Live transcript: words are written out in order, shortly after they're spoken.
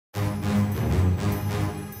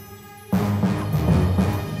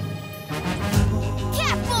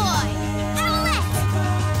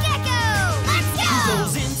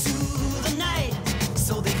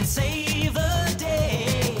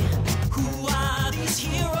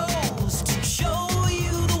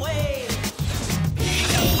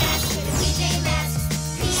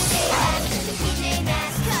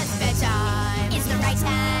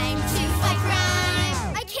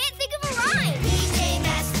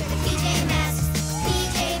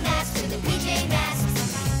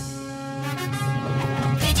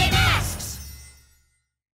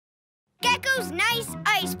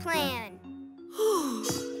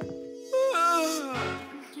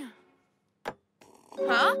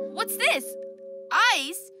Huh? What's this?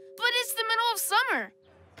 Ice? But it's the middle of summer.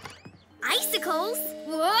 Icicles?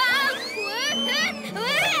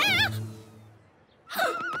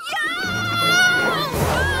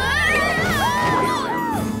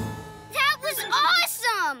 That was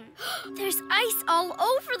awesome! There's ice all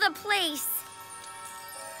over the place.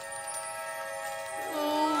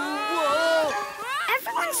 Whoa!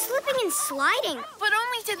 Everyone's slipping and sliding. But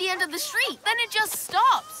only to the end of the street. Then it just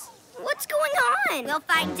stops. What's going on? We'll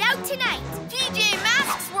find out tonight. PJ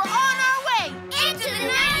Masks, we're on our way! Into the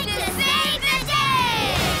night to save the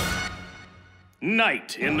day!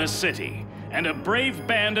 Night in the city, and a brave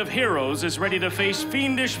band of heroes is ready to face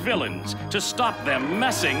fiendish villains to stop them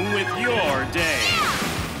messing with your day.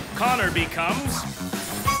 Connor becomes...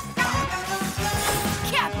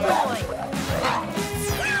 Catboy!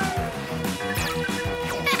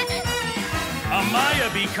 Amaya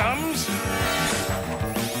becomes...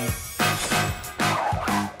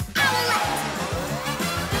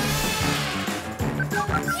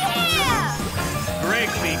 Greg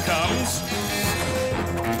becomes...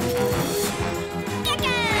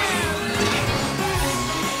 Gekko!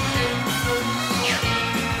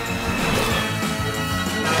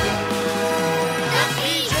 The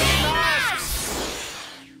PJ Masks!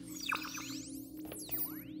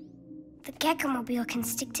 The Gekko-mobile can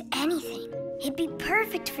stick to anything. It'd be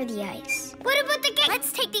perfect for the ice. What about the Gekko?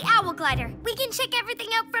 Let's take the Owl Glider. We can check everything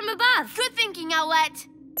out from above. Good thinking, Owlette.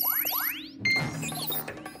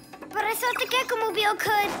 But I thought the Gekko-mobile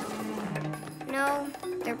could. No,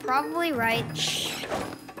 they're probably right.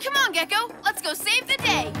 Come on, Gekko. Let's go save the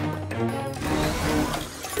day.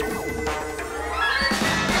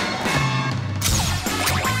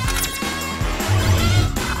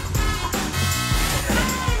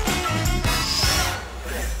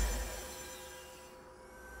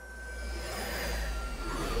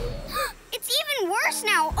 It's even worse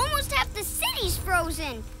now. Almost half the city's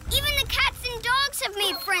frozen. Even the cats and dogs have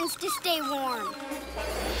made friends to stay warm.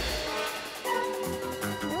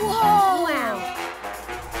 Whoa! Wow.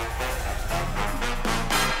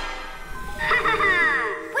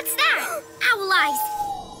 What's that? Owl eyes.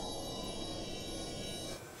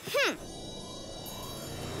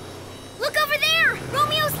 Look over there!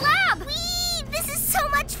 Romeo's lab! Whee! This is so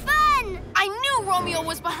much fun! I knew Romeo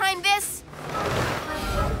was behind this.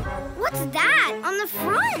 What's that on the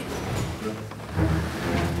front?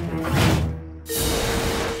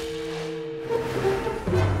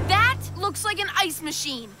 That looks like an ice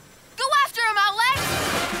machine. Go after him, Owlette!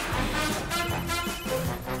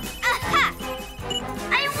 Aha!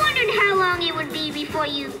 I wondered how long it would be before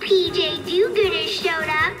you PJ do-gooders showed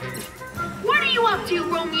up. What are you up to,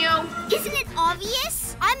 Romeo? Isn't it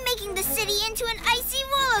obvious? I'm making the city into an icy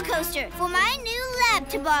roller coaster for my new lab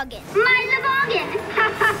toboggan. My toboggan!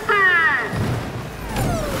 Ha ha ha!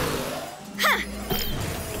 Huh.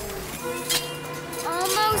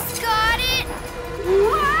 Almost got it.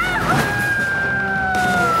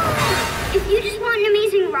 If you just want an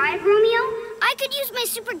amazing ride, Romeo, I could use my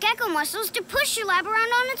super gecko muscles to push your lab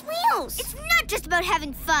around on its wheels. It's not just about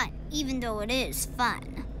having fun, even though it is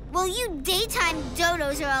fun. While you daytime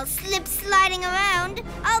dodos are all slip-sliding around,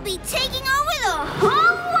 I'll be taking over the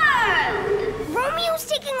whole world! Romeo's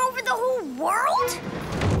taking over the whole world?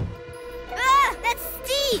 Ah, that's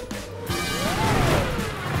steep!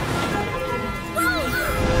 Whoa!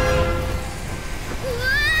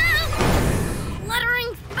 Whoa!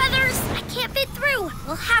 Fluttering feathers! I can't fit through.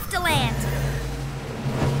 We'll have to land.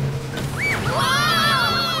 Whoa!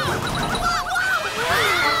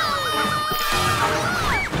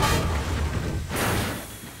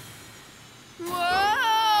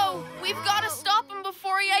 Whoa! We've got to stop him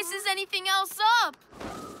before he ices anything else up.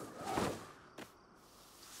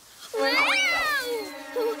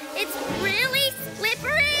 Whoa! It's really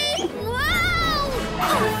slippery! Whoa!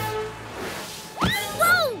 Oh.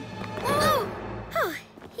 Whoa! Whoa! Oh,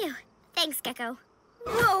 phew. Thanks, Gekko.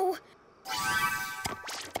 Whoa!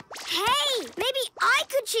 Hey, maybe I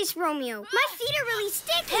could chase Romeo. My feet are really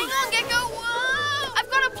sticky. Hang on, Gekko. Whoa! I've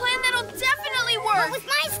got a plan that'll definitely work. But with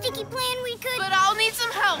my sticky plan, we could... But I'll need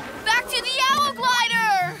some help. Back to the Owl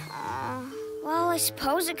Glider! Well, I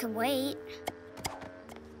suppose it could wait.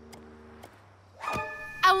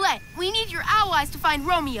 Owlette, we need your owl eyes to find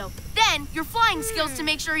Romeo. Then your flying skills to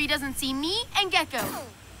make sure he doesn't see me and Gekko.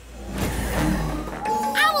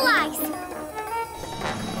 Owl eyes!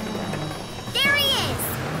 There he is!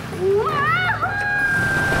 wahoo!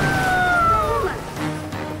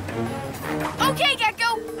 Okay,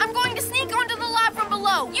 Gekko, I'm going to sneak onto the lab from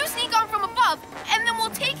below. You sneak on from above, and then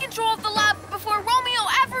we'll take control of the lab before Romeo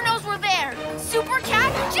ever knows we're there. Super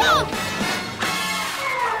Cat, jump!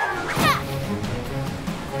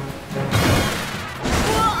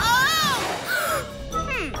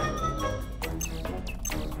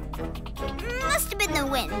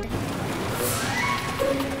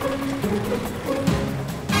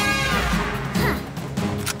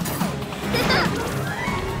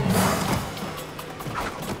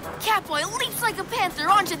 Panther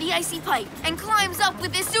onto the icy pipe and climbs up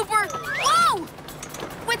with his super... Whoa!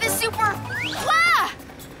 With his super... Ah!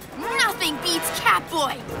 Nothing beats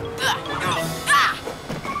Catboy!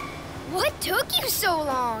 What took you so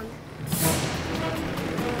long?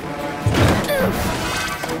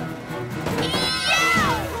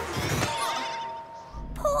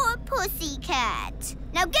 Poor pussycat.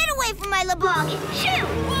 Now get away from my toboggan. Shoot!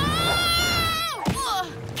 Whoa!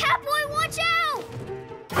 Catboy, watch out!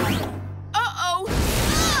 Uh-oh!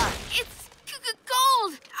 It's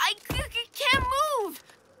cold! I can't move!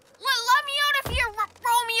 Let me out of here,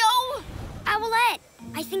 Romeo! Owlette,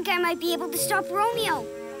 I think I might be able to stop Romeo.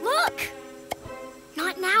 Look!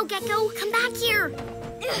 Not now, Gekko. Come back here.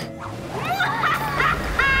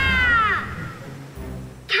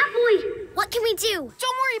 Catboy! What can we do?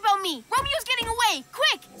 Don't worry about me. Romeo's getting away.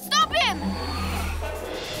 Quick, stop him!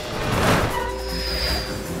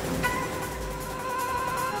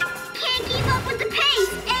 Can't keep up with the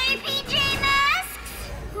pace, eh, PJ Masks?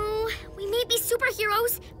 Oh, we may be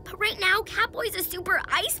superheroes, but right now, Catboy's a super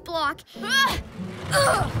ice block.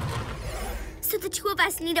 So the two of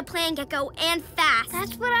us need a plan, Gekko, and fast.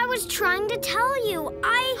 That's what I was trying to tell you.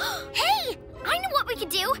 Hey! I know what we could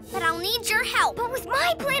do, but I'll need your help. But with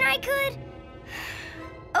my plan, I could...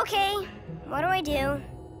 Okay, what do I do?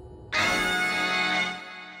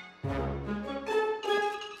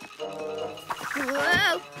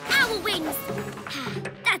 Whoa! Owl wings!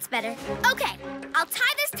 That's better. Okay, I'll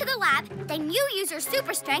tie this to the lab, then you use your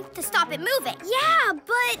super strength to stop it moving. Yeah,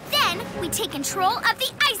 but then we take control of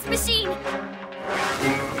the ice machine.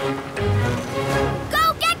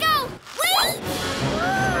 Go, Gekko! Wait!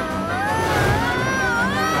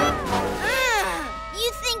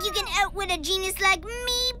 You think you can outwit a genius like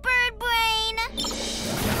me, Bird Brain?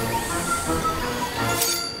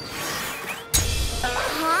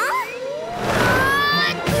 Huh?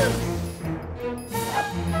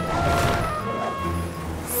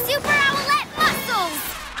 Super Owlette muscles!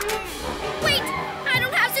 Wait, I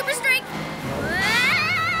don't have super strength.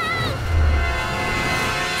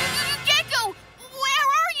 Gekko, where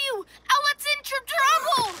are you? Owlette's in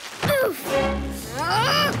trouble! Oof!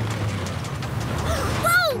 Whoa!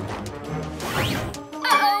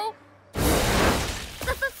 Uh-oh!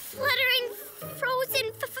 Fluttering frozen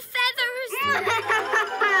feathers.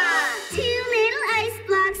 Two little ice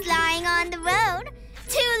blocks Lying on the road.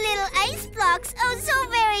 Two little ice blocks. Oh, so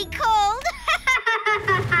very cold.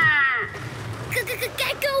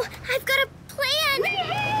 Gekko, I've got a plan.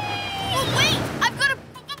 Oh, wait! I've got a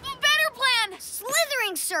better plan!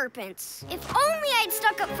 Slithering serpents. If only I'd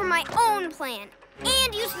stuck up for my own plan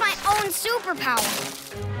and used my own superpower.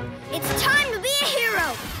 It's time to be a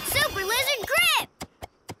hero. Super Lizard Grip!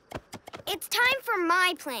 It's time for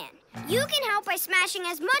my plan. You can help by smashing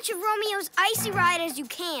as much of Romeo's icy ride as you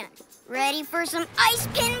can. Ready for some ice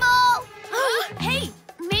pinball? Hey,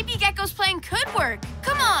 maybe Gekko's plan could work.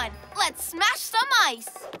 Come on, let's smash some ice.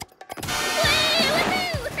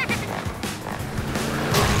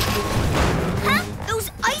 Huh? Those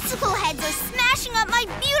icicle heads are smashing up my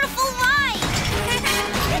beautiful ride!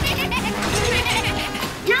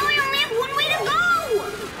 Now I only have one way to go!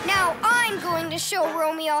 Now I'm going to show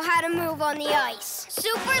Romeo how to move on the ice.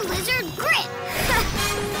 Super Lizard Grip!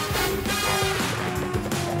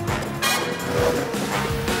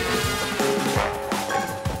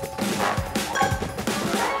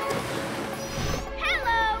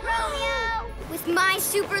 Hello, Romeo! With my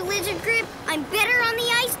Super Lizard Grip, I'm better on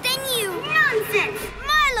the ice than you. Nonsense!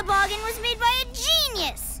 My toboggan was made by a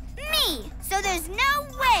genius, me. So there's no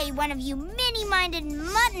way one of you mini-minded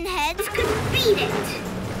mutton heads Could beat it!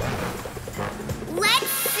 Let's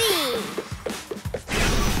see.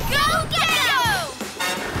 Go, Gekko!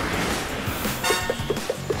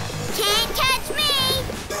 Can't catch me.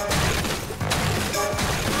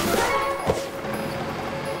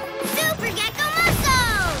 Super Gekko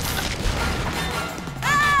muscles.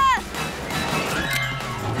 Ah!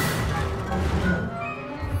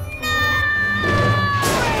 No!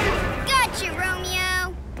 Gotcha, Romeo.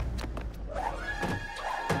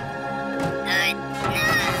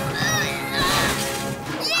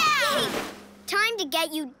 Yay! Time to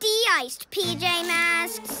get you de-iced, PJ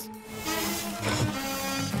Masks.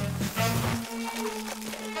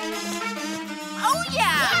 Oh,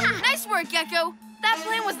 yeah! Nice work, Gekko. That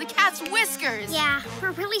plan was the cat's whiskers. Yeah,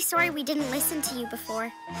 we're really sorry we didn't listen to you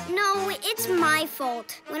before. No, it's my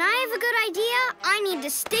fault. When I have a good idea, I need to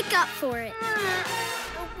stick up for it.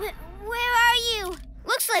 Where are you?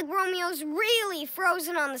 Looks like Romeo's really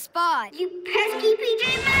frozen on the spot. You pesky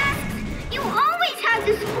PJ Masks! You always have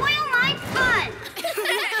to spoil my fun!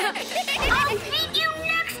 I'll beat you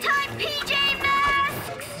next time, PJ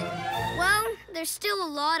Masks! Well, there's there's still a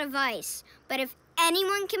lot of ice. But if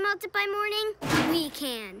anyone can melt it by morning, we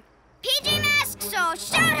can. PJ Masks, so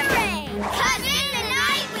shout hooray! 'Cause in the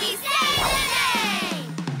night we save the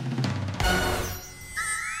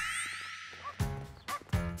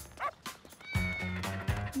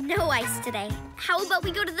day! No ice today. How about we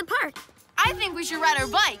go to the park? I think we should ride our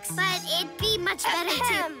bikes. But it'd be much better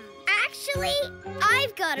to... Actually,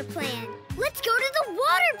 I've got a plan. Let's go to the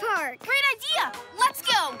water park. Great idea. Let's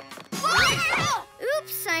go.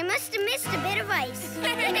 Oops, I must have missed a bit of ice.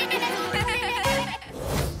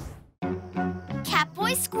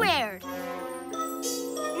 Catboy squared.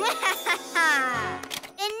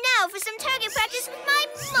 And now for some target practice with my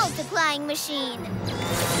multiplying machine.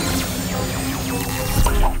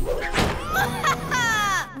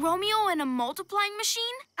 Romeo and a multiplying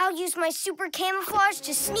machine? I'll use my super camouflage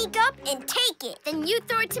to sneak up and take it. Then you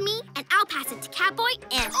throw it to me, and I'll pass it to Catboy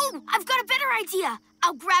and... Oh, I've got a better idea.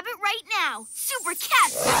 I'll grab it right now. Super cat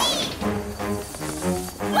speed!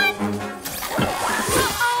 What?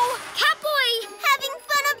 Uh-oh! Catboy! Having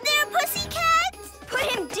fun up there, pussycat? Put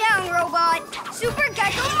him down, robot. Super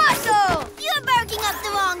Gekko muscle! You're barking up the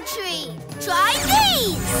wrong tree. Try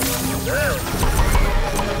these!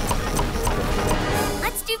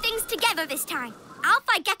 Let's do things together this time. I'll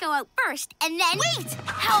fight Gekko out first, and then... Wait!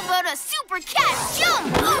 How about a super cat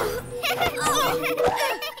jump?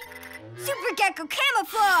 Super Gekko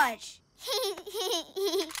camouflage!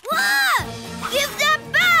 Whoa! Give that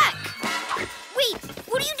back! Wait,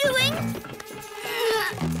 what are you doing?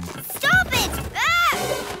 Stop it! Ah!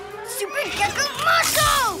 Super Gekko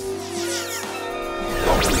muscle!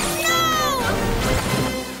 No!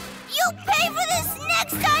 You'll pay for this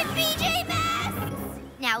next time, PJ Masks!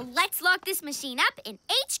 Now let's lock this machine up in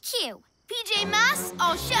HQ. PJ Masks,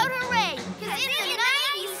 I'll shout hooray! 'Cause in the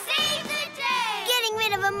night we save the day! Getting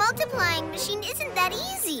rid of a multiplying machine isn't that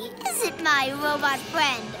easy, is it, my robot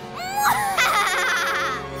friend?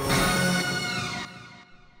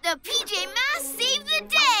 The PJ Masks saved the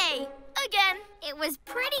day! Again. It was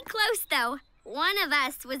pretty close, though. One of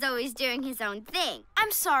us was always doing his own thing.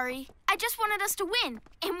 I'm sorry. I just wanted us to win.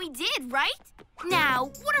 And we did, right?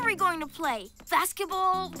 Now, what are we going to play?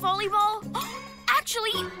 Basketball? Volleyball?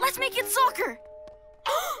 Actually, let's make it soccer.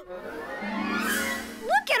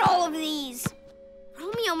 Look at all of these.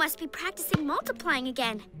 Romeo must be practicing multiplying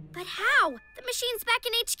again. But how? The machine's back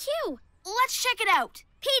in HQ. Let's check it out.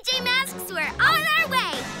 PJ Masks, we're on our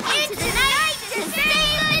way. Into the night to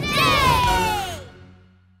save the day!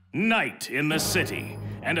 Night in the city,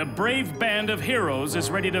 and a brave band of heroes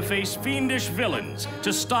is ready to face fiendish villains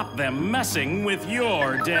to stop them messing with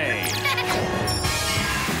your day.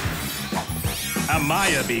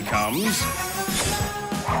 Amaya becomes...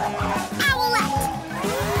 Owlette!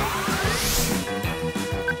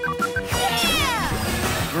 Yeah!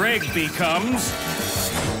 Greg becomes...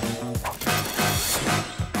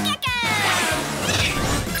 Gekko!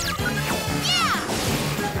 Yeah!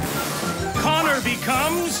 Connor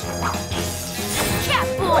becomes...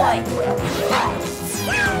 Catboy!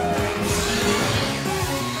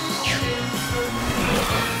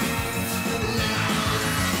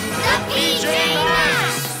 The PJ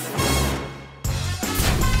Masks!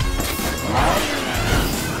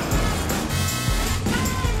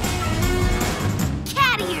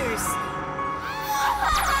 Cat ears!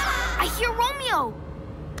 I hear Romeo!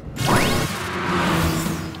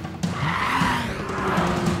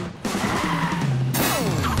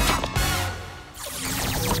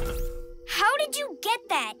 How did you get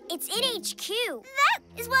that? It's in HQ. That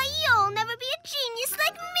is why you'll never be a genius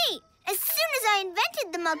like me. As soon as I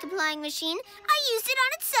invented the multiplying machine, I used it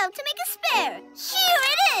on itself to make a spare. Here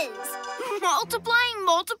it is.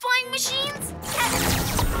 Multiplying machines?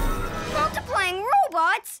 Multiplying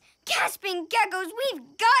robots? Gasping geckos, we've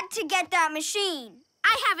got to get that machine.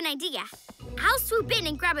 I have an idea. I'll swoop in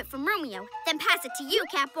and grab it from Romeo, then pass it to you,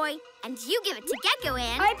 Catboy. And you give it to Gekko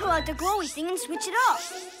and... I pull out the glowy thing and switch it off.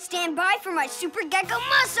 Stand by for my super Gekko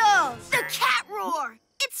muscles! The cat roar!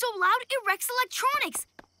 It's so loud it wrecks electronics.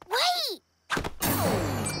 Wait!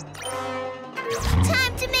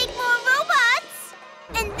 Time to make more robots!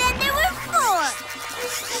 And then there were 4!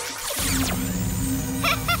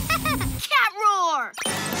 Cat roar!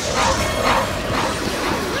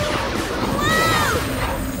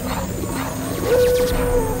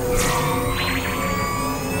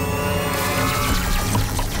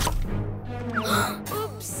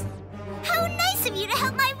 Oops. How nice of you to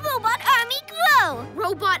help my robot army grow!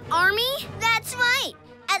 Robot army? That's right.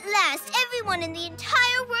 At last, everyone in the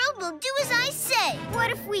entire world will do as I say.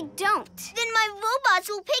 What if we don't? Then my robots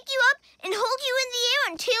will pick you up and hold you in the air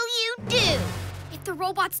until you do. If the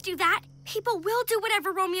robots do that, people will do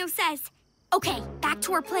whatever Romeo says. Okay, back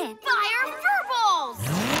to our plan. Fire furballs!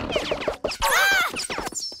 Ah!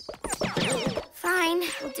 Fine,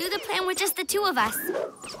 we'll do the plan with just the two of us.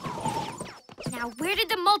 Now, where did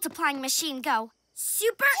the multiplying machine go?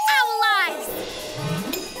 Super Owlize!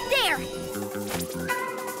 There!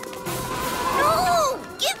 No!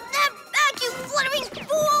 Give that back, you fluttering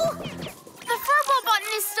fool! The furball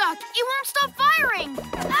button is stuck. It won't stop firing.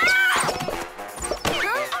 Ah!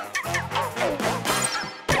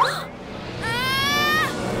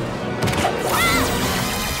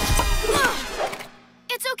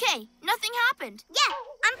 It's okay. Nothing happened. Yeah,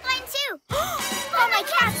 I'm fine too. Oh, my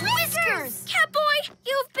cat's whiskers! Catboy,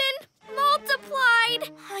 you've been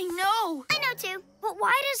multiplied. I know. I know too. But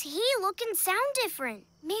why does he look and sound different?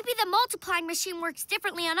 Maybe the multiplying machine works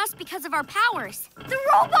differently on us because of our powers. The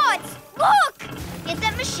robots! Look! Get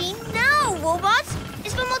that machine now, robots!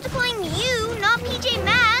 It's for multiplying you, not PJ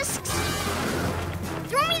Masks.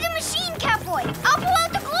 Throw me the machine, Catboy! I'll pull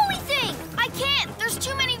out the glowy thing! I can't. There's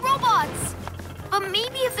too many robots. But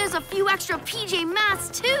maybe if there's a few extra PJ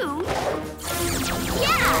Masks, too.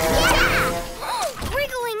 Yeah!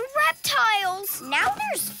 Wriggling reptiles! Now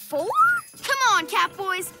there's 4? Come on,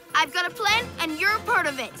 Catboys. I've got a plan, and you're a part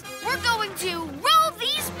of it. We're going to roll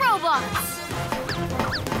these robots.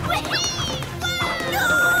 No!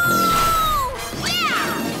 Yeah!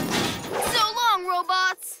 So long,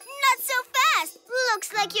 robots. Not so fast. Looks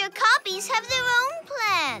like your copies have their own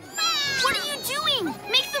plan. What are you doing?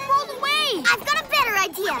 Make them roll away. I've got a better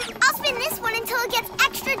idea. I'll spin this one until it gets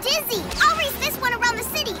extra dizzy. I'll race this one around the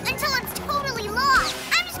city until it's totally lost.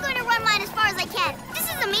 I'm just going to run mine as far as I can. This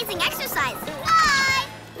is amazing exercise. Bye!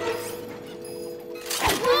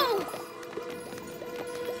 Whoa.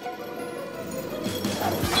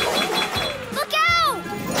 Look out!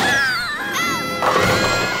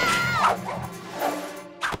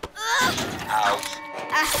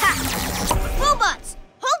 Aha! Robots,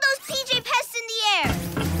 hold those PJ pests in the air.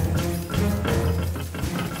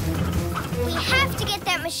 We have to get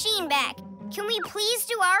that machine back. Can we please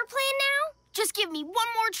do our plan now? Just give me one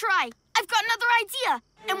more try. I've got another idea.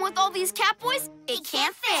 And with all these Catboys, it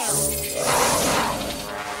can't fail.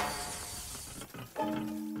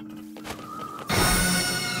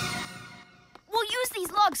 We'll use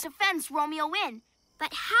these logs to fence Romeo in.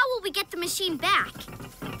 But how will we get the machine back?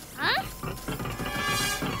 Huh?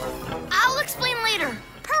 I'll explain later.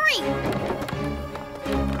 Hurry!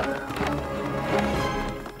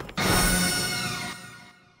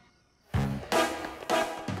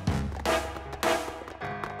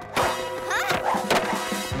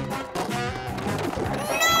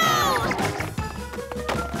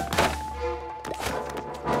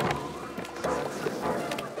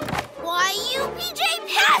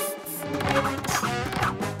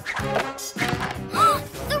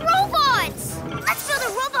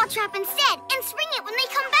 Trap instead and spring it when they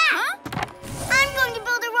come back. Huh? I'm going to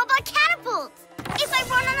build a robot catapult. If I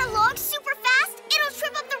run on a log super fast, it'll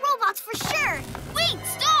trip up the robots for sure. Wait,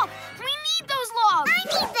 stop! We need those logs. I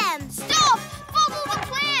need them. Stop! Follow the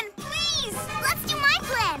plan, please. Let's do my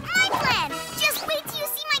plan. My plan. Just wait till you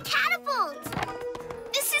see my catapult.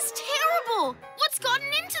 This is terrible. What's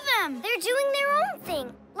gotten into them? They're doing their own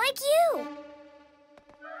thing, like you.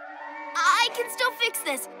 I can still fix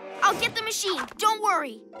this. I'll get the machine. Don't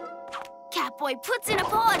worry. Catboy puts in a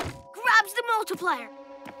pod, grabs the multiplier.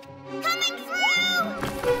 Coming through!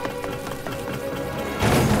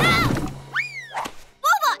 Ah!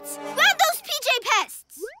 Robots! Grab those PJ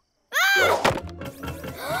pests!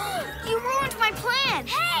 Ah! You ruined my plan.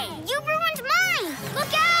 Hey! You ruined mine!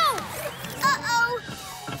 Look out! Uh-oh!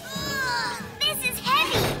 This is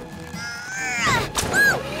heavy!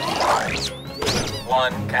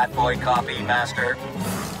 One Catboy copy, Master.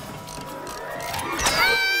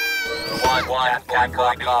 One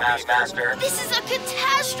Catboy copy, Master. This is a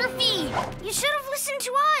catastrophe. You should have listened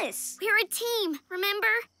to us. We're a team, remember?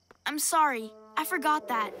 I'm sorry. I forgot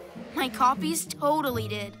that. My copies totally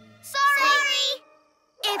did. Sorry!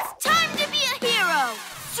 It's time to be a hero!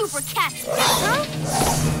 Super Cat Speed! Huh?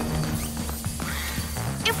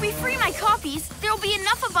 If we free my copies, there'll be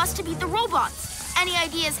enough of us to beat the robots. Any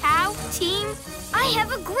ideas how, team? I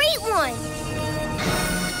have a great one!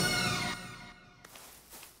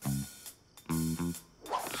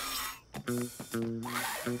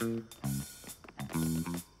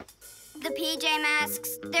 The PJ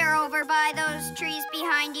Masks, they're over by those trees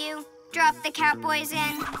behind you. Drop the Catboys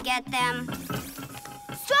in, get them.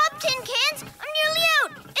 Stop, Tin Cans! I'm nearly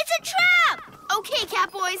out! It's a trap! Okay,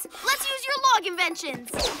 Catboys, let's use your log inventions.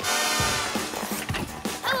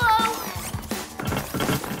 Hello!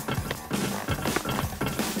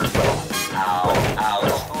 Ow,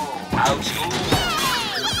 ouch, ouchie.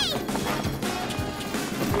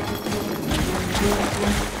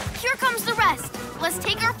 comes the rest. Let's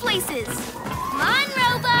take our places. Come on,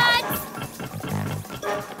 robots!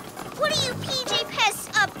 What are you PJ pests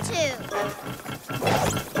up to?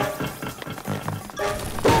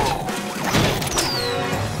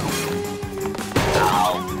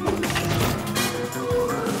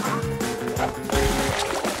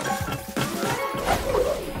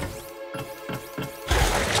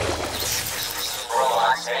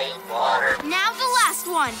 Now the last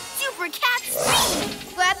one. Super Cat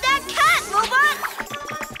Speed. Grab that cat, robot!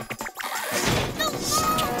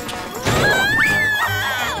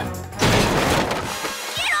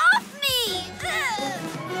 Get off me!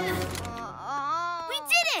 We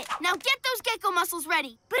did it! Now get those gecko muscles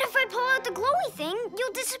ready. But if I pull out the glowy thing,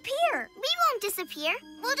 you'll disappear. We won't disappear.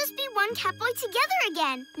 We'll just be one Catboy together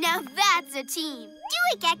again. Now that's a team. Do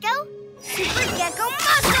it, Gekko. Super Gecko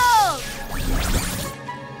muscles!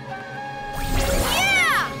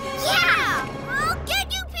 Yeah! Yeah! I'll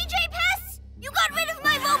get you, PJ Pests! You got rid of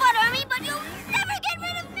my robot army, but you'll never get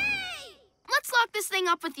rid of me! Let's lock this thing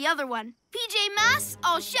up with the other one. PJ Masks,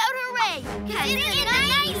 I'll shout hooray! 'Cause in the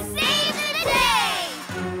night, save the day!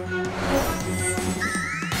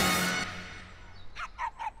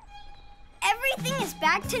 Everything is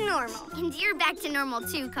back to normal. And you're back to normal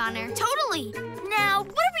too, Connor. Totally. Now,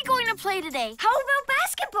 what are we going to play today? How about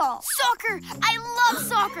basketball? Soccer! I love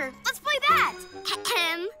soccer! Let's play that!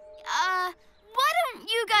 Why don't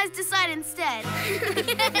you guys decide instead?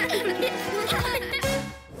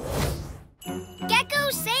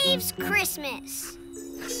 Gekko saves Christmas.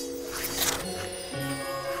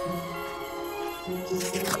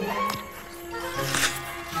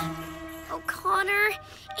 Oh, Connor,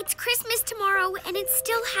 it's Christmas tomorrow and it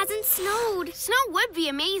still hasn't snowed. Snow would be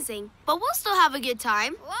amazing, but we'll still have a good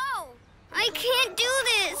time. Whoa! I can't do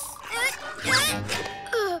this.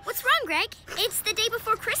 What's wrong, Greg? It's the day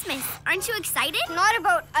before Christmas. Aren't you excited? Not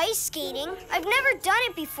about ice skating. I've never done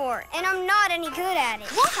it before, and I'm not any good at it.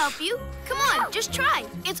 We'll help you. Come on, just try.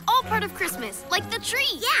 It's all part of Christmas, like the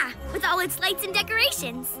tree. Yeah, with all its lights and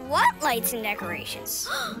decorations. What lights and decorations?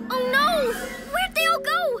 Oh no! Where'd they all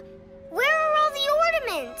go? Where are all the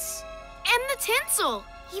ornaments? And the tinsel.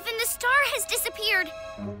 Even the star has disappeared.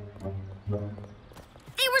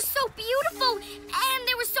 They were so beautiful, and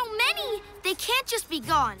there were so many. They can't just be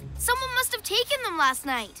gone. Someone must have taken them last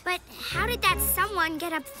night. But how did that someone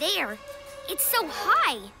get up there? It's so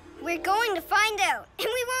high. We're going to find out, and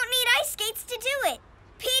we won't need ice skates to do it.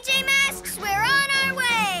 PJ Masks, we're on our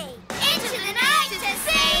way! Into the night to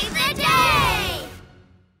save the day!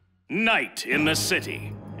 Night in the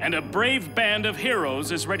city, and a brave band of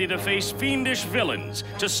heroes is ready to face fiendish villains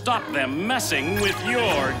to stop them messing with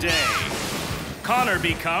your day. Connor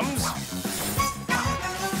becomes...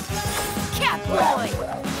 Catboy!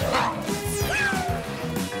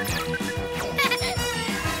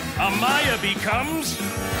 Amaya becomes...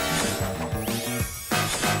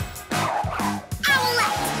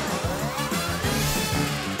 Owlette!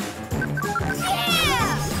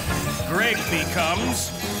 Yeah! Greg becomes...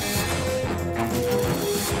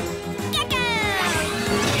 Gekko!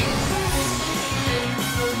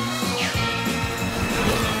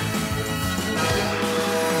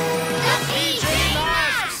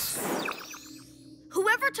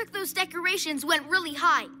 Whoever took those decorations went really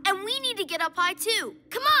high, and we need to get up high too.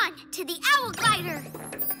 Come on, to the Owl Glider.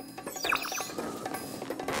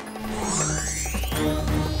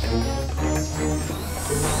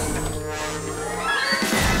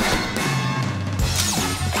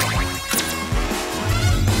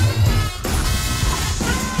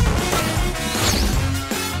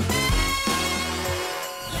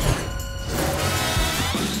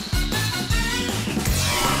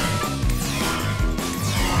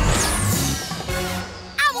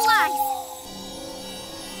 Owl Eyes.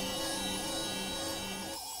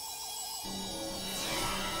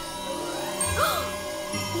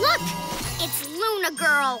 Look, it's Luna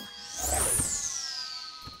Girl.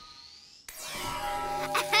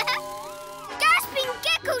 Gasping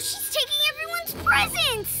Gekko, she's taking everyone's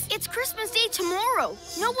presents! It's Christmas Day tomorrow.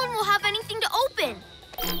 No one will have anything to open.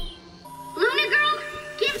 Luna Girl,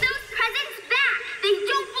 give those presents back. They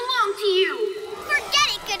don't belong to you. Forget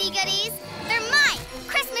it, goody-goodies. They're mine.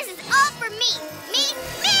 Christmas is all for me. Me,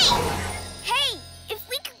 me! Hey, if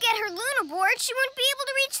we could get her Luna board, she wouldn't be able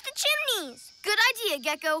to reach the chimneys. Good idea,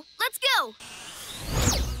 Gekko. Let's go.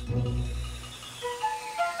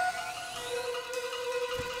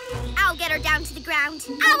 I'll get her down to the ground.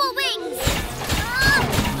 Owl wings!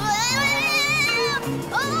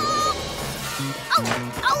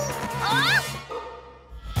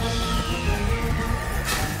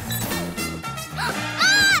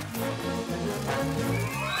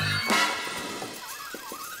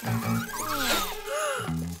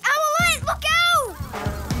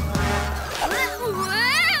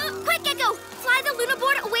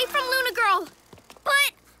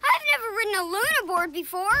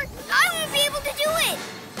 before, I won't be able to do it.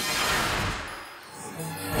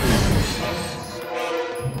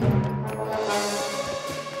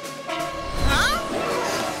 Huh?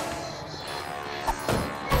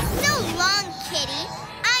 So long, kitty.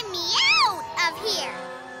 I'm out of here.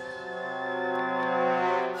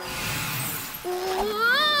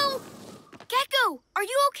 Whoa! Gekko, are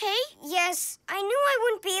you okay? Yes, I knew I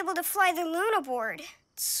wouldn't be able to fly the Luna board.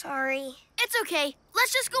 Sorry. It's okay.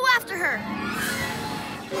 Let's just go after her.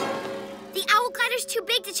 The owl clatter's too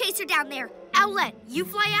big to chase her down there. Owlette, you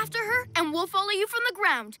fly after her, and we'll follow you from the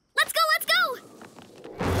ground. Let's go, let's go!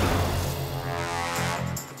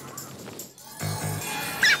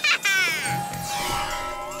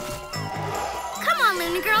 Come on,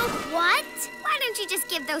 Luna girl. What? Why don't you just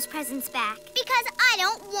give those presents back? Because I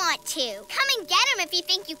don't want to. Come and get him if you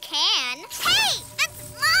think you can. Hey,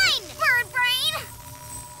 that's mine, bird brain.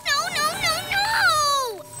 No, no, no,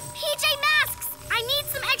 no! PJ Masks! I need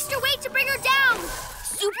some extra weight to bring her down.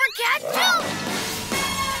 Super Cat jump!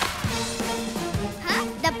 Huh?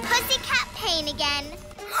 The pussycat pain again.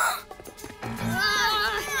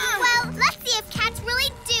 Well, let's see if cats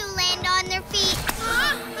really do land on their feet.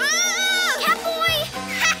 Catboy!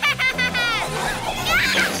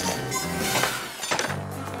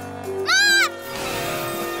 Moth!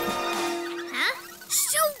 Huh?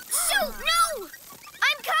 Shoot! No!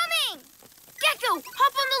 I'm coming! Gekko,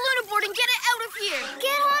 hop on the Luna board and get it out of here.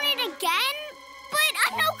 Get on it again? But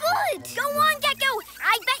I'm no good. Go on, Gekko.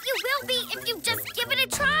 I bet you will be if you just give it a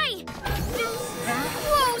try.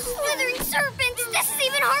 Whoa, slithering serpents! This is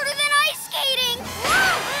even harder than ice skating!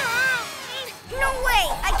 No way!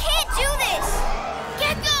 I can't do this!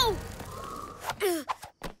 Gekko!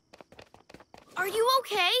 Are you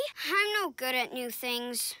okay? I'm no good at new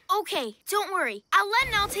things. Okay, don't worry. Owlette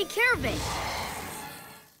and I'll take care of it.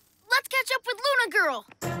 Let's catch up with Luna Girl.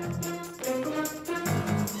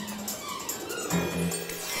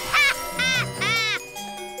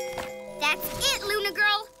 That's it, Luna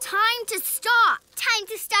girl. Time to stop. Time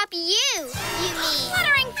to stop you mean.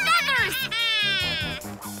 Fluttering feathers!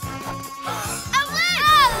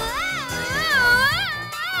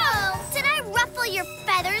 Did I ruffle your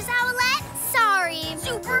feathers, Owlette? Sorry.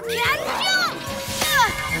 Super Cat jump!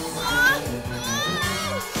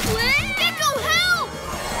 Gekko, help!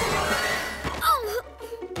 Oh!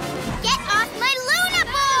 Get off my Luna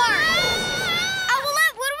board!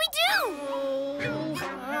 Owlette, what do we do?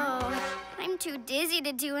 I'm too dizzy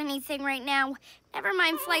to do anything right now. Never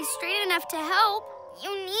mind fly straight enough to help.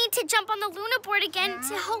 You need to jump on the Luna board again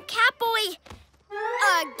to help Catboy.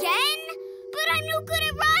 Again? But I'm no good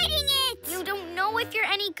at riding it! You don't know if you're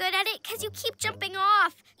any good at it because you keep jumping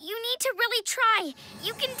off. You need to really try.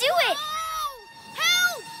 You can do it.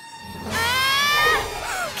 Help!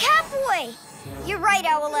 Catboy! You're right,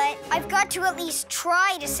 Owlette. I've got to at least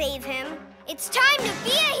try to save him. It's time to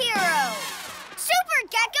be a hero! Super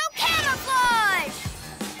Gekko camouflage!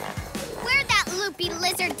 Where'd that loopy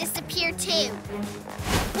lizard disappear to?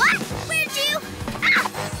 What? Where'd you? Ah!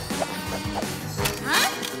 Huh?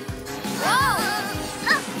 Whoa!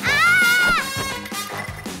 Ah!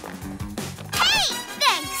 Hey!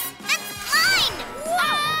 Thanks! That's mine!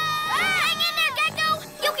 Whoa! Hang in there, Gekko!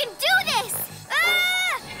 You can do this!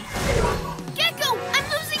 Gekko, I'm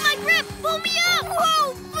losing my grip! Pull me up!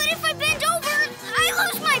 Whoa! But if I bend over, I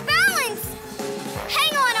lose my balance!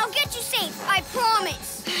 Hang on, I'll get you safe, I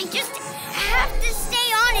promise. I just have to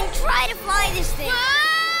stay on and try to fly this thing.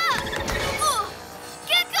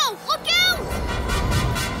 Gekko, look out!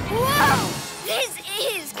 Whoa! This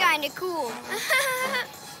is kind of cool.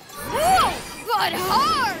 Whoa! But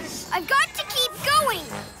hard! I've got to keep going.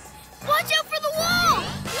 Watch out for the wall!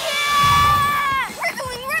 Yeah!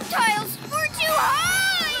 Wriggling reptiles! We're too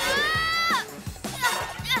high!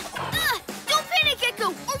 Don't panic, Gekko,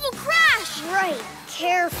 or we'll crash! Right,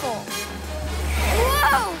 careful.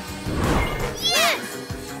 Whoa! Yes!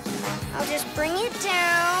 I'll just bring it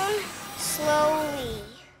down slowly.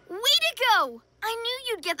 Way to go! I knew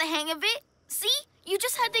you'd get the hang of it. See? You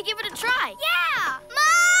just had to give it a try. Yeah!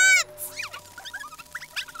 Moths!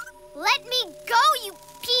 Let me go, you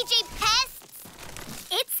PJ pests!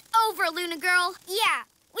 It's over, Luna girl. Yeah,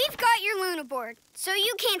 we've got your Luna board, so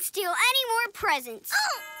you can't steal any more presents.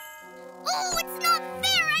 Oh, it's not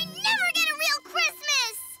fair! I never get a real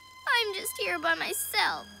Christmas! I'm just here by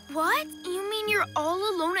myself. What? You mean you're all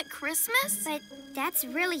alone at Christmas? But that's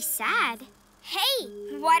really sad. Hey,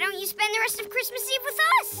 why don't you spend the rest of Christmas Eve with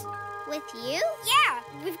us? With you? Yeah,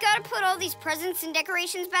 we've got to put all these presents and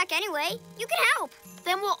decorations back anyway. You can help.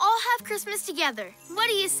 Then we'll all have Christmas together. What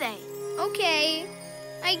do you say? Okay,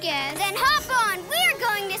 I guess. Then hop on. We're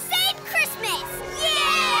going to save Christmas.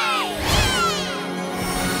 Yay! Yay!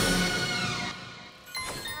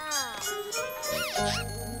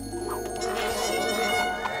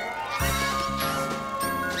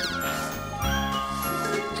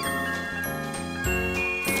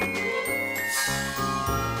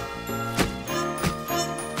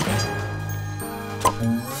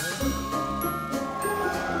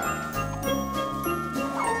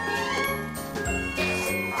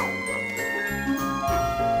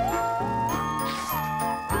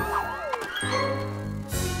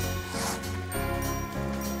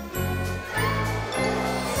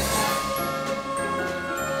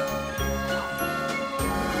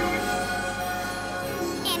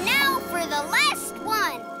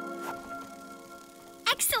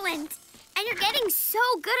 getting so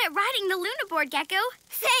good at riding the Luna board, Gekko.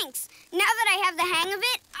 Thanks. Now that I have the hang of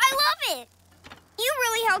it, I love it. You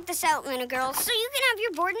really helped us out, Luna Girl, so you can have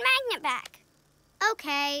your board and magnet back.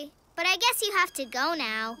 Okay, but I guess you have to go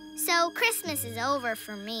now. So Christmas is over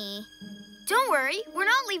for me. Don't worry, we're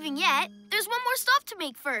not leaving yet. There's one more stop to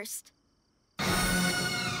make first.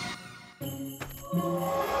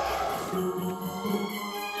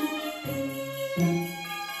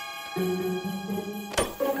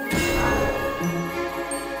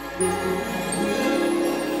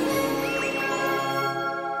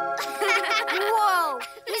 Whoa!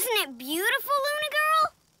 Isn't it beautiful, Luna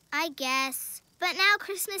Girl? I guess. But now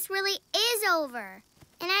Christmas really is over.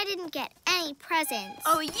 And I didn't get any presents.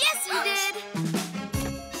 Oh, yes, you did!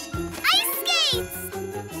 Ice skates!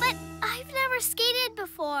 But I've never skated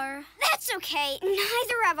before. That's okay.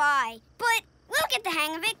 Neither have I. But we'll get the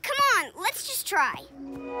hang of it. Come on, let's just try.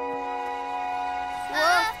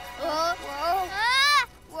 Whoa, whoa, whoa.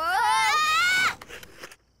 Whoa.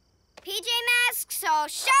 PJ Masks, all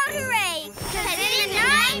shout hooray! 'Cause in the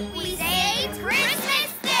night we say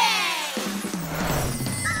Christmas Day!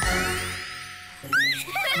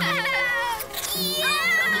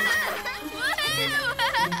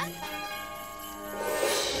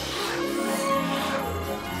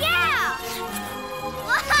 Yeah!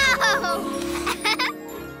 Whoa!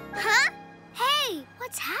 Huh? Hey,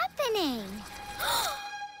 what's happening?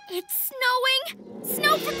 It's snowing!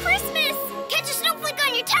 Snow for Christmas! Catch a snowflake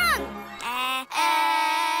on your tongue!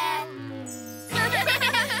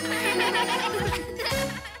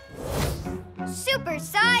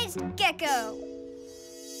 Super-sized gecko.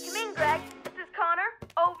 Come in, Greg. This is Connor.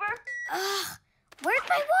 Over. Ugh, where'd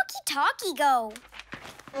my walkie-talkie go?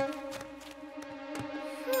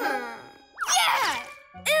 Yeah!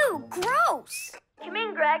 Ew, gross! Come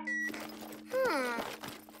in, Greg.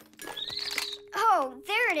 Oh,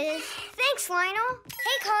 there it is. Thanks, Lionel.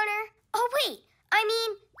 Hey, Connor. Oh, wait.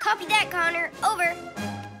 Copy that, Connor. Over.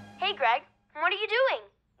 Hey, Greg. What are you doing?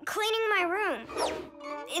 Cleaning my room.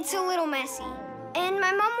 It's a little messy. And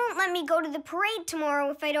my mom won't let me go to the parade tomorrow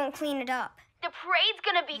if I don't clean it up. The parade's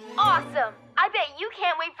gonna be awesome. I bet you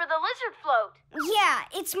can't wait for the lizard float. Yeah,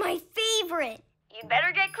 it's my favorite. You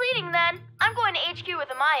better get cleaning then. I'm going to HQ with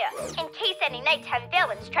Amaya. In case any nighttime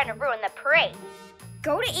villain's trying to ruin the parade.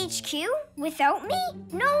 Go to HQ without me?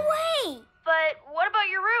 No way! But what about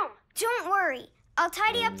your room? Don't worry. I'll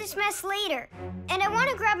tidy up this mess later. And I want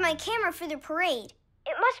to grab my camera for the parade.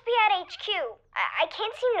 It must be at HQ. I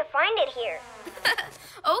can't seem to find it here.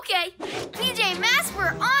 Okay. PJ Masks, we're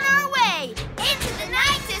on our way. Into the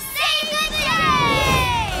night to save the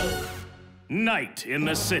day! Night in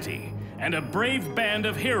the city, and a brave band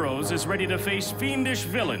of heroes is ready to face fiendish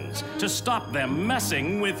villains to stop them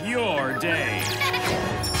messing with your day.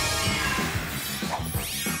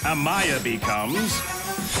 Amaya becomes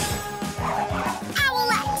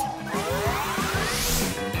Owlette!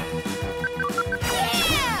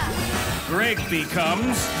 Greg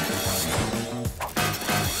becomes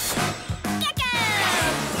Gekko!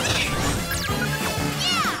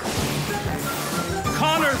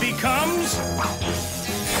 Connor becomes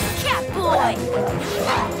Catboy!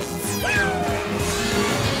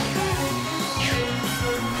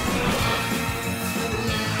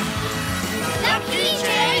 The PJ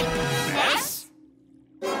Mess?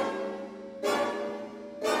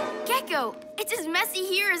 Gekko, it's as messy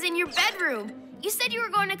here as in your bedroom. You said you were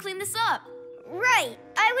going to clean this up. Right.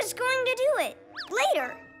 I was going to do it.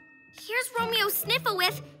 Later. Here's Romeo's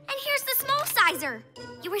Sniffle-Whiff, and here's the small sizer.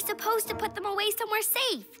 You were supposed to put them away somewhere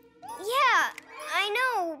safe. Yeah, I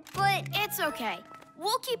know, but... It's okay.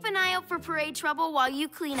 We'll keep an eye out for parade trouble while you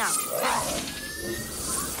clean up.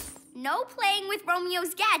 No playing with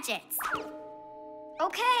Romeo's gadgets.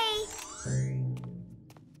 Okay.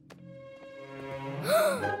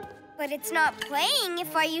 But it's not playing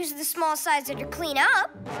if I use the small sizer to clean up.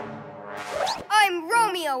 I'm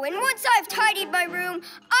Romeo, and once I've tidied my room,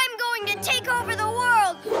 I'm going to take over the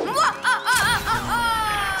world.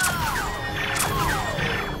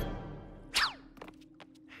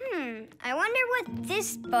 I wonder what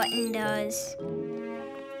this button does.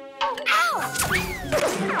 Ow!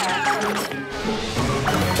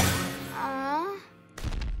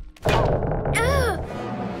 Ugh!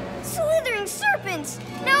 Slithering serpents!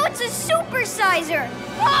 Now it's a supersizer!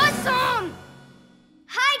 Awesome!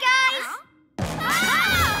 Hi, guys!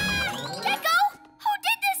 Gekko, who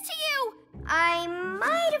did this to you? I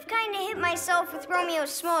might have kind of hit myself with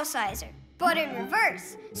Romeo's small sizer, but in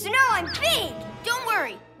reverse. So now I'm big! Don't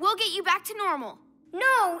worry. We'll get you back to normal.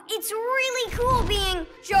 No, it's really cool being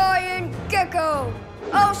Giant Gekko.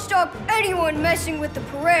 I'll stop anyone messing with the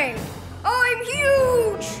parade. I'm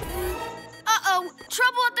huge! Uh-oh. Gekko!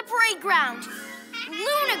 Trouble at the parade ground!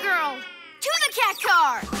 Luna Girl! To the cat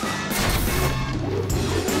car!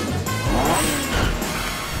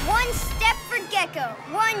 One step for Gekko.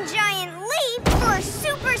 One giant leap for a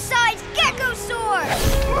super-sized Gekkosaur!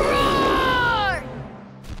 Roar!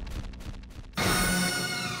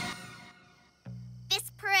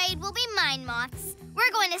 This parade will be mine, Moths.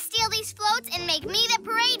 We're going to steal these floats and make me the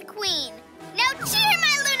parade queen. Now cheer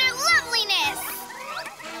my lunar loveliness!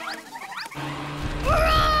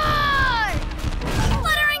 Roar!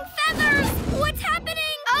 Fluttering feathers! What's happening?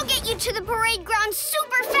 I'll get you to the parade ground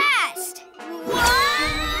super fast! What?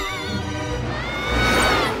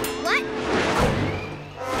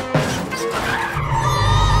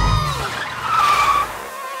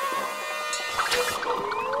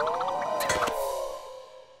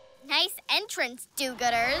 Nice entrance,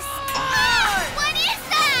 do-gooders. What is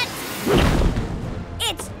that?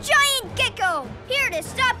 It's Giant Gekko, here to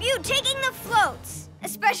stop you taking the floats.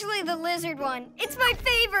 Especially the lizard one. It's my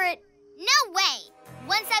favorite. No way!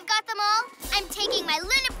 Once I've got them all, I'm taking my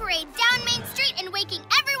Luna Parade down Main Street and waking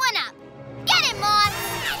everyone up. Get it, Moth!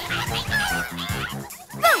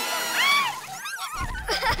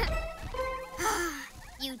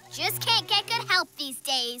 You just can't get good help these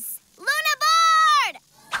days. Luna board!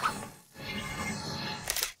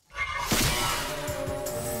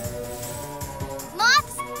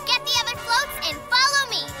 Moths, get the other floats and follow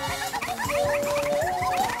me.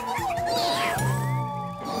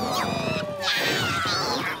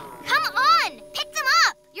 Come on, pick them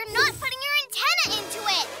up. You're not putting your antenna into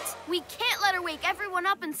it. We can't let her wake everyone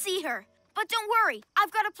up and see her. But don't worry,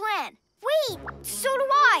 I've got a plan. Wait, so do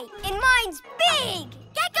I, and mine's big!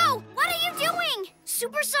 Gekko, what are you doing?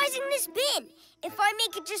 Supersizing this bin. If I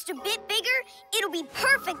make it just a bit bigger, it'll be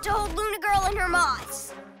perfect to hold Luna Girl and her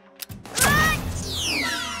moths.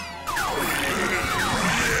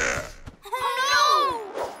 Oh, no!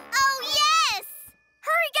 Oh, yes!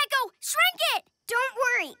 Hurry, Gekko! Shrink it! Don't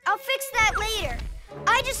worry, I'll fix that later.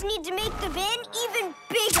 I just need to make the bin even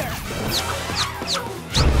bigger.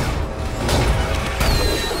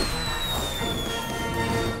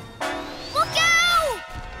 Look out!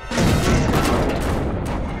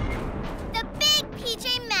 The big PJ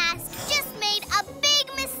Mask just made a big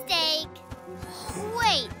mistake.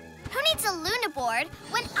 Wait, who needs a Luna board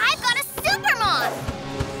when I've got a Super Moth?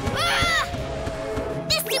 Ah!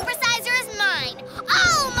 This supersizer is mine,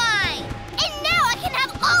 all mine! And now I can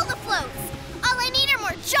have all the floats. All I need are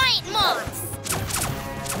more giant moths.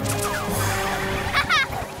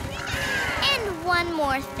 And one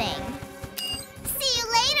more thing. See you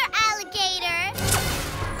later, alligator.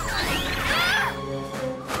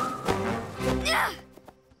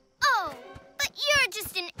 Oh, but you're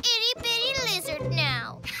just an itty-bitty lizard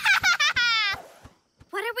now.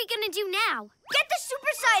 What are we gonna do now? Get the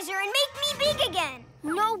supersizer and make me big again.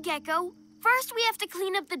 No, Gekko. First, we have to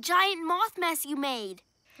clean up the giant moth mess you made.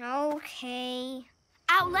 Okay.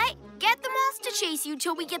 Owlette, get the moths to chase you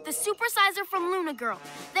till we get the supersizer from Luna Girl.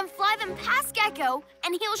 Then fly them past Gekko,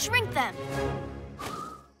 and he'll shrink them.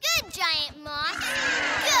 Good, giant moth.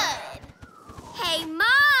 Good. Hey,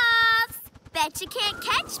 moths! Bet you can't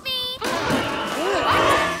catch me.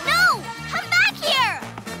 No! Come back here!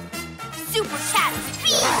 Super cat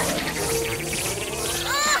speed!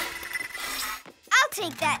 I'll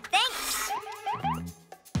take that, thanks.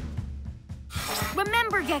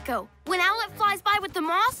 Remember, Gekko, when Owlette flies by with the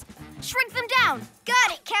moths, shrink them down.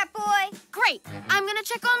 Got it, Catboy. Great. I'm gonna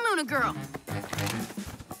check on Luna Girl.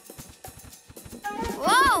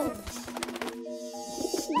 Whoa!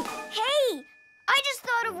 Hey, I just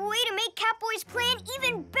thought of a way to make Catboy's plan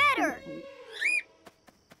even better.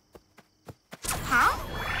 Huh?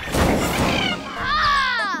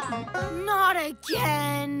 Ah! Not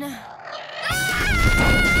again.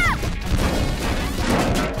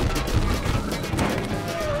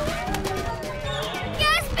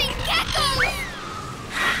 Gasping geckos!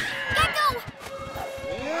 Gekko!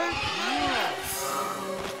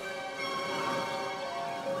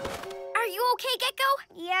 Are you okay, Gekko?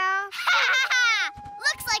 Yeah.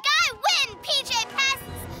 Looks like I win, PJ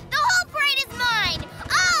Passes! The whole parade is mine!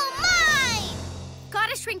 All mine!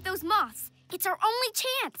 Gotta shrink those moths. It's our only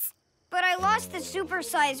chance. But I lost the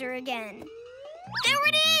supersizer again. There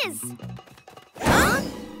it is! Huh?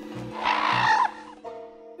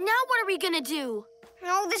 Now what are we gonna do?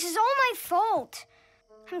 No, this is all my fault.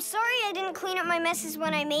 I'm sorry I didn't clean up my messes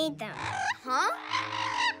when I made them. Huh?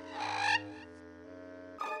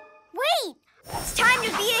 Wait! It's time to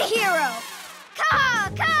be a hero! Caw,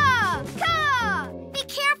 caw, caw! Be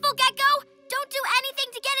careful, Gekko! Don't do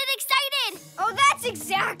anything to get it excited! Oh, that's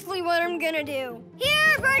exactly what I'm gonna do.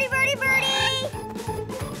 Here, birdie, birdie, birdie!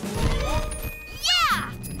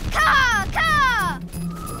 Caw!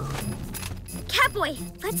 Catboy,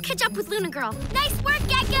 let's catch up with Luna Girl. Nice work,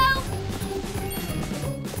 Gekko!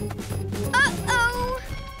 Uh-oh!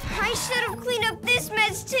 I should have cleaned up this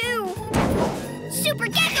mess, too. Super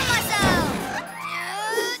Gekko muscle!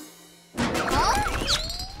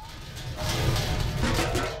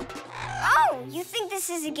 Oh, you think this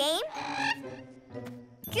is a game?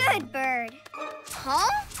 Good bird. Huh?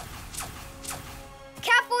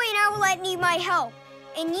 Catboy and Owlette need my help,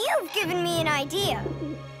 and you've given me an idea.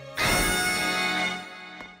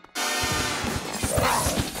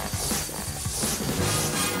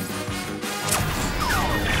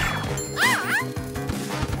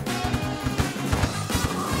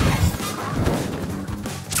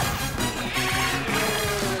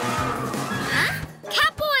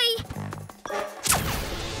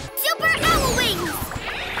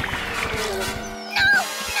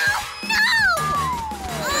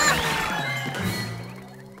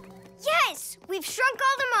 We've shrunk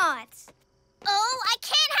all the moths. Oh, I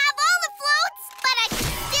can't have all the floats, but I can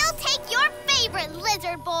still take your favorite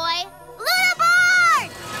lizard boy. Luna board!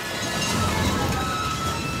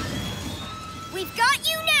 We've got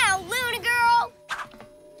you now, Luna Girl.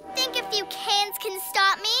 Think a few cans can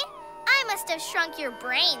stop me? I must have shrunk your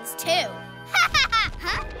brains, too.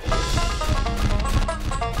 Huh?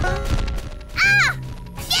 Ah!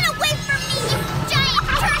 Get away from me, you giant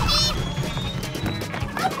turkey!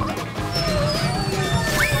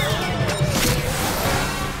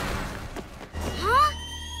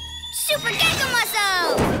 Super Gekko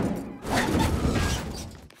muscle!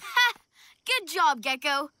 Ha! Good job,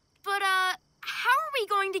 Gekko. But, how are we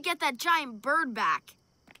going to get that giant bird back?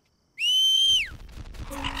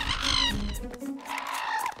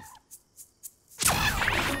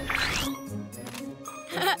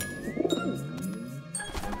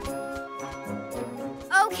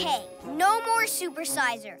 Okay, no more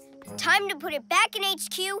supersizer. Time to put it back in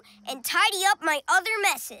HQ and tidy up my other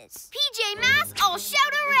messes. PJ Masks, all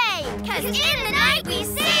shout hooray! 'Cause in the night we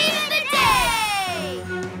save the day!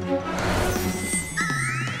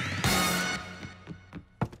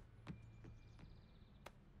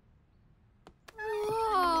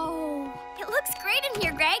 Whoa. It looks great in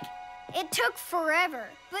here, Greg. It took forever,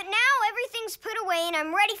 but now everything's put away and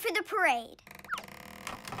I'm ready for the parade.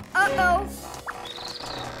 Uh-oh.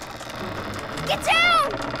 Get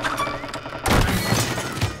down!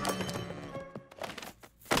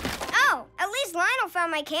 Oh, at least Lionel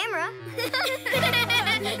found my camera.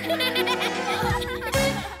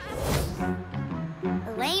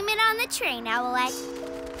 Blame it on the train, Owlette.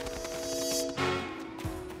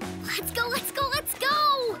 Let's go, let's go, let's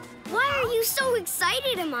go! Why are you so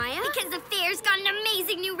excited, Amaya? Because the fair's got an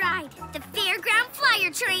amazing new ride. The Fairground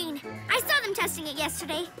Flyer Train. I saw them testing it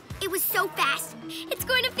yesterday. It was so fast. It's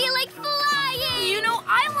going to feel like flying. You know,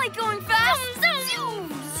 I like going fast. Zoom,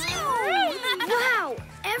 zoom, zoom. Wow,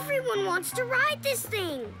 everyone wants to ride this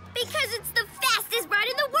thing. Because it's the fastest ride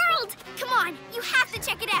in the world. Come on, you have to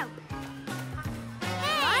check it out.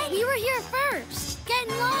 Hey, we were here first. Get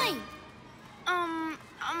in line.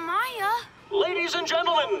 Amaya? Ladies and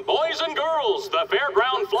gentlemen, boys and girls, the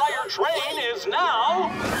Fairground Flyer Train is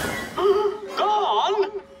now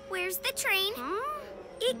gone. Where's the train?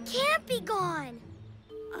 It can't be gone.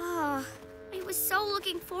 I was so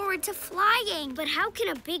looking forward to flying. But how can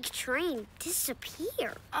a big train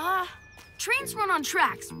disappear? Trains run on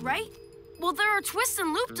tracks, right? Well, there are twists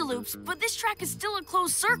and loop-de-loops, but this track is still a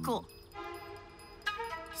closed circle.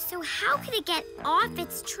 So how could it get off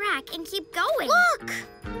its track and keep going? Look!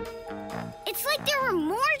 It's like there were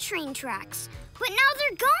more train tracks, but now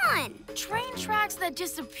they're gone. Train tracks that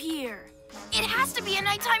disappear. It has to be a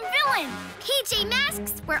nighttime villain. PJ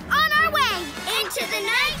Masks, we're on our way. Into the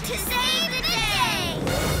night to save the day!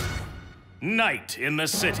 Night in the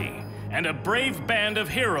city, and a brave band of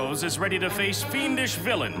heroes is ready to face fiendish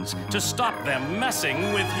villains to stop them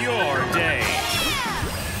messing with your day.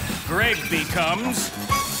 Greg becomes...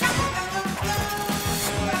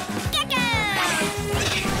 Gekko!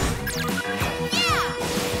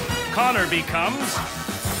 Yeah! Connor becomes...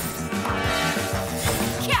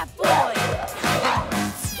 Catboy!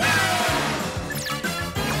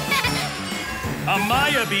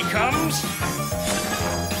 Amaya becomes...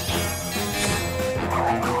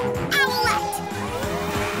 Owlette!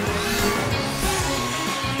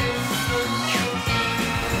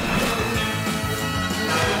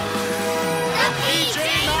 The PJ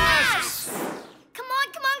Masks! Come on,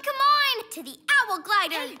 come on, come on! To the Owl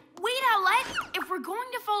Glider! Hey, wait, Owlette. If we're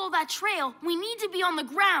going to follow that trail, we need to be on the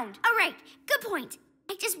ground. All right, good point.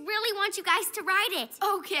 I just really want you guys to ride it.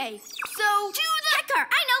 Okay, so... To the car!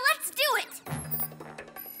 I know, let's do it!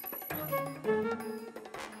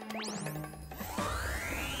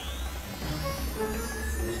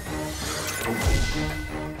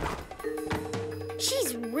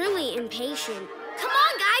 really impatient. Come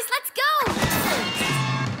on, guys, let's go!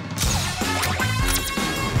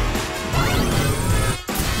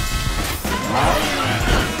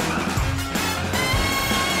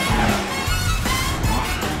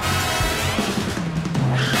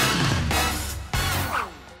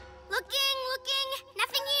 Looking,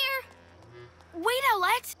 nothing here. Wait,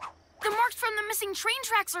 Owlette. The marks from the missing train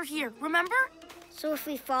tracks are here, remember? So if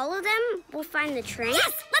we follow them, we'll find the train?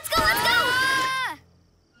 Yes, let's go, let's go!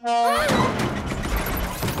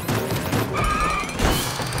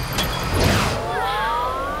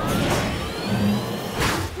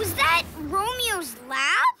 Was that Romeo's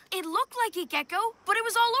lab? It looked like it, Gekko, but it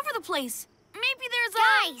was all over the place. Maybe there's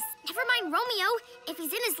Guys, never mind Romeo. If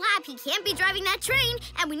he's in his lab, he can't be driving that train,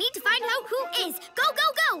 and we need to find out who is. Go,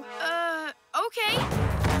 go, go! Okay.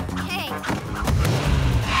 Hey.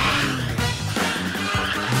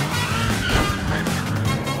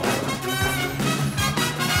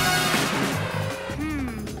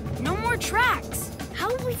 No more tracks. How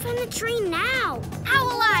will we find the train now?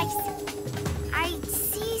 Owl eyes! I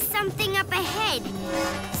see something up ahead.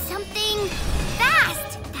 Something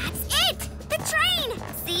fast! That's it! The train!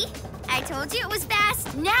 See? I told you it was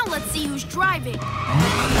fast. Now let's see who's driving.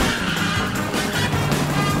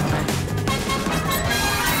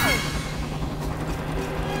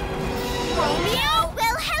 Romeo?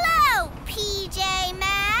 Well, hello, PJ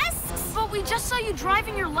Masks. But we just saw you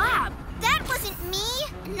driving your lab. That wasn't me.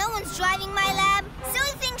 No one's driving my lab.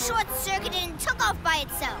 Silly thing short-circuited and took off by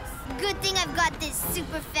itself. Good thing I've got this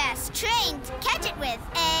super fast train to catch it with,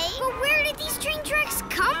 eh? But where did these train tracks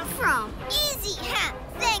come from? Easy, huh?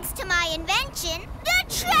 Thanks to my invention, the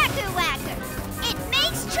Tracker Whacker. It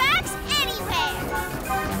makes tracks anywhere.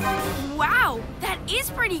 Wow, that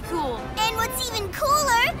is pretty cool. And what's even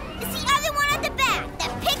cooler is the other one at the back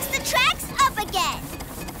that picks the tracks up again.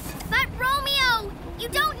 But Romeo, you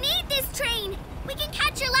don't need this train. We can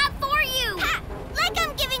catch your lab for you. Ha! Like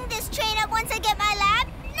I'm giving this train up once I get my lab?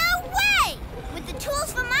 No way! With the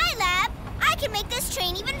tools from my lab, I can make this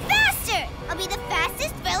train even faster. I'll be the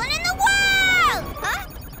fastest villain in the world! Huh?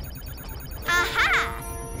 Aha!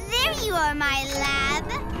 There you are, my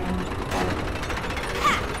lab.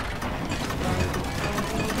 Ha!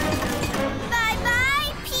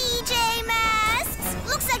 Bye-bye, PJ Masks.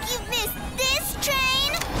 Looks like you've missed this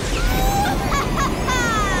train.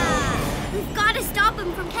 We've got to stop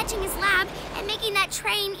him from catching his lab and making that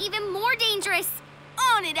train even more dangerous.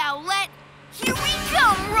 On it, Owlette. Here we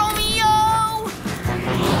come, Romeo!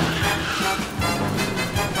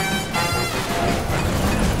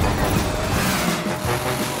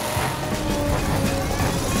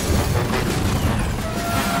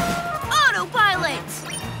 Autopilot!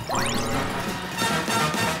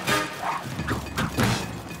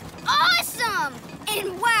 Awesome!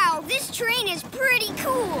 And wow, this train is pretty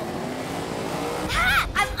cool. Ha!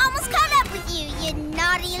 I'm almost caught up with you, you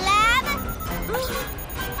naughty lab.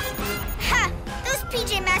 Ha! Those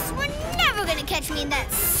PJ Masks were never gonna catch me in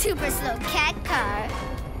that super slow cat car.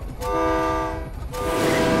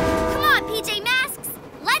 Come on, PJ Masks!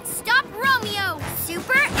 Let's stop Romeo!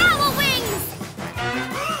 Super Owl Wings!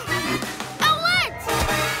 Owlette!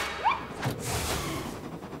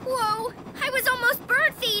 Whoa! I was almost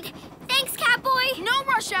bird feed. Thanks, Catboy. No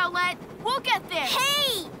rush, Owlette. We'll get there.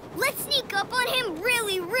 Hey! Let's sneak up on him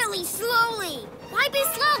really, really slowly. Why be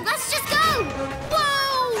slow? Let's just go!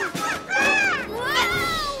 Whoa!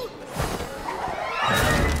 Whoa!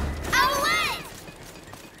 Owlette!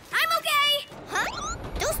 I'm okay! Huh?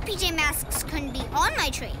 Those PJ Masks couldn't be on my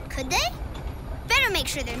train, could they? Better make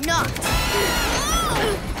sure they're not.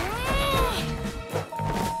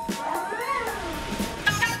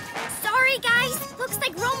 Sorry, guys. Looks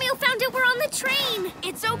like Romeo found out we're on the train.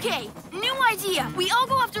 It's okay. New idea. We all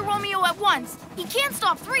go after Romeo at once. He can't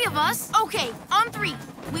stop three of us. Okay, on three.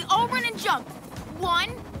 We all run and jump.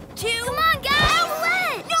 1, 2... Come on, guys!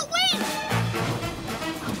 Owlette! No, wait!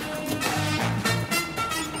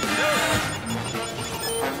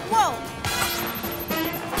 Whoa!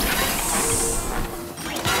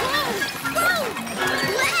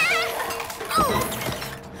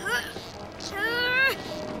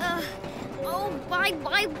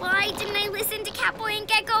 Why didn't I listen to Catboy and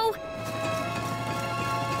Gekko?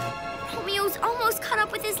 Romeo's almost caught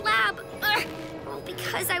up with his lab. All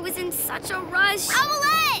because I was in such a rush.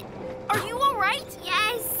 Owlette! Are you all right?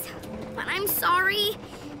 Yes, but I'm sorry.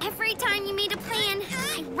 Every time you made a plan,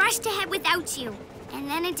 I rushed ahead without you. And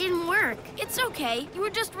then it didn't work. It's okay. You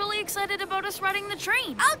were just really excited about us riding the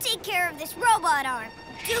train. I'll take care of this robot arm.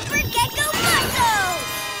 Super Gekko Muscle!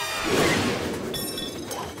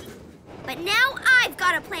 But now I've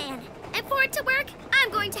got a plan. And for it to work, I'm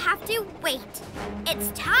going to have to wait.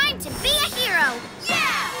 It's time to be a hero.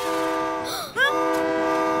 Yeah!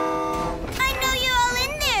 I know you're all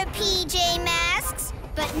in there, PJ Masks,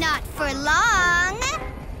 but not for long.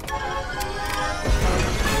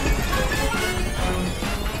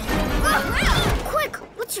 Quick,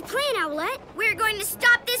 what's your plan, Owlette? We're going to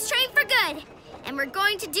stop this train for good, and we're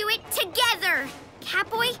going to do it together.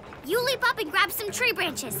 Catboy, you leap up and grab some tree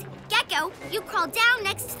branches. Gekko, you crawl down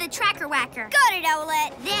next to the tracker whacker. Got it,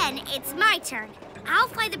 Owlette. Then it's my turn. I'll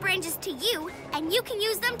fly the branches to you, and you can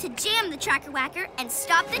use them to jam the tracker whacker and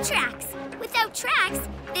stop the tracks. Without tracks,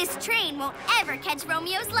 this train won't ever catch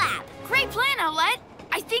Romeo's lab. Great plan, Owlette.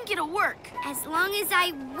 I think it'll work. As long as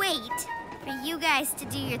I wait for you guys to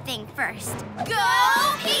do your thing first.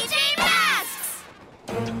 Go, PJ Masks!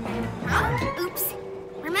 Huh? Oops.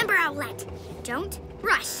 Remember, Owlette, don't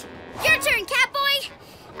rush. Your turn, Catboy.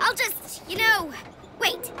 I'll just,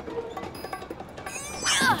 wait.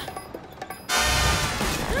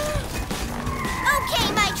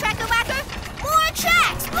 Okay, my tracker whacker. More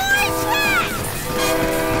tracks! More tracks!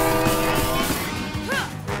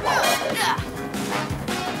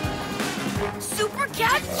 Super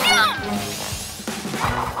Cat jump!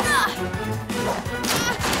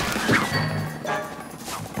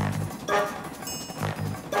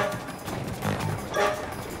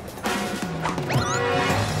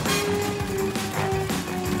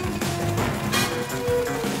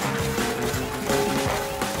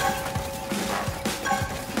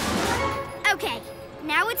 Okay,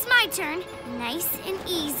 now it's my turn. Nice and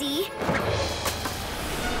easy.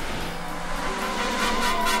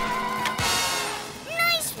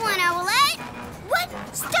 Nice one, Owlette. What?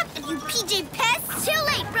 Stop it, you PJ pests. Too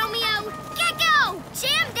late, Romeo. Gekko,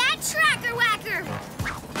 jam that tracker whacker.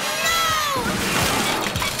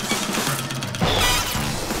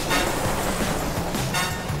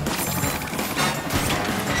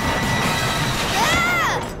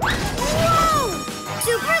 Whoa!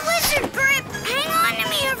 Super lizard grip! Hang on to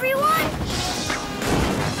me, everyone!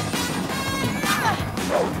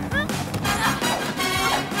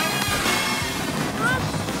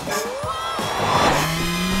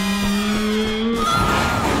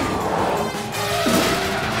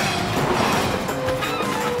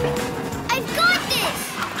 I've got this.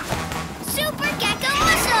 Super Gekko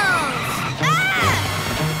muscles.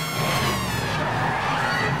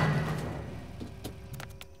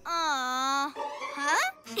 Aww. Huh?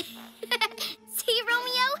 See,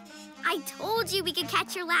 Romeo? I told you we could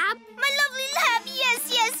catch your lab. My lovely lab, yes,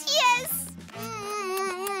 yes, yes!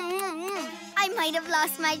 I might have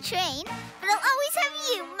lost my train, but I'll always have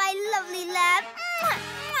you, my lovely lab.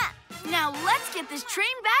 Now let's get this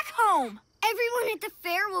train back home. Everyone at the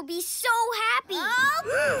fair will be so happy. I'll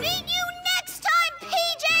beat you next time,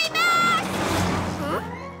 PJ Masks! Huh?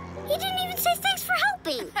 He didn't even say thanks for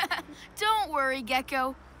helping. Don't worry,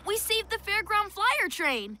 Gekko. We saved the fairground flyer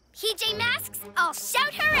train. PJ Masks, I'll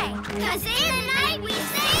shout hooray! 'Cause in the night we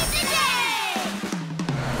saved the day!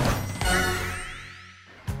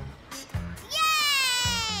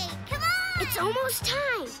 Yay! Come on! It's almost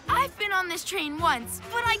time. I've been on this train once,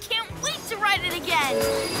 but I can't wait to ride it again.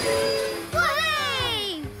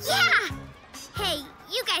 Hooray! Yeah! Hey,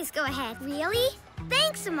 you guys go ahead. Really?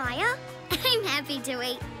 Thanks, Amaya. I'm happy to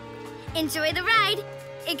wait. Enjoy the ride.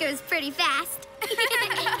 It goes pretty fast.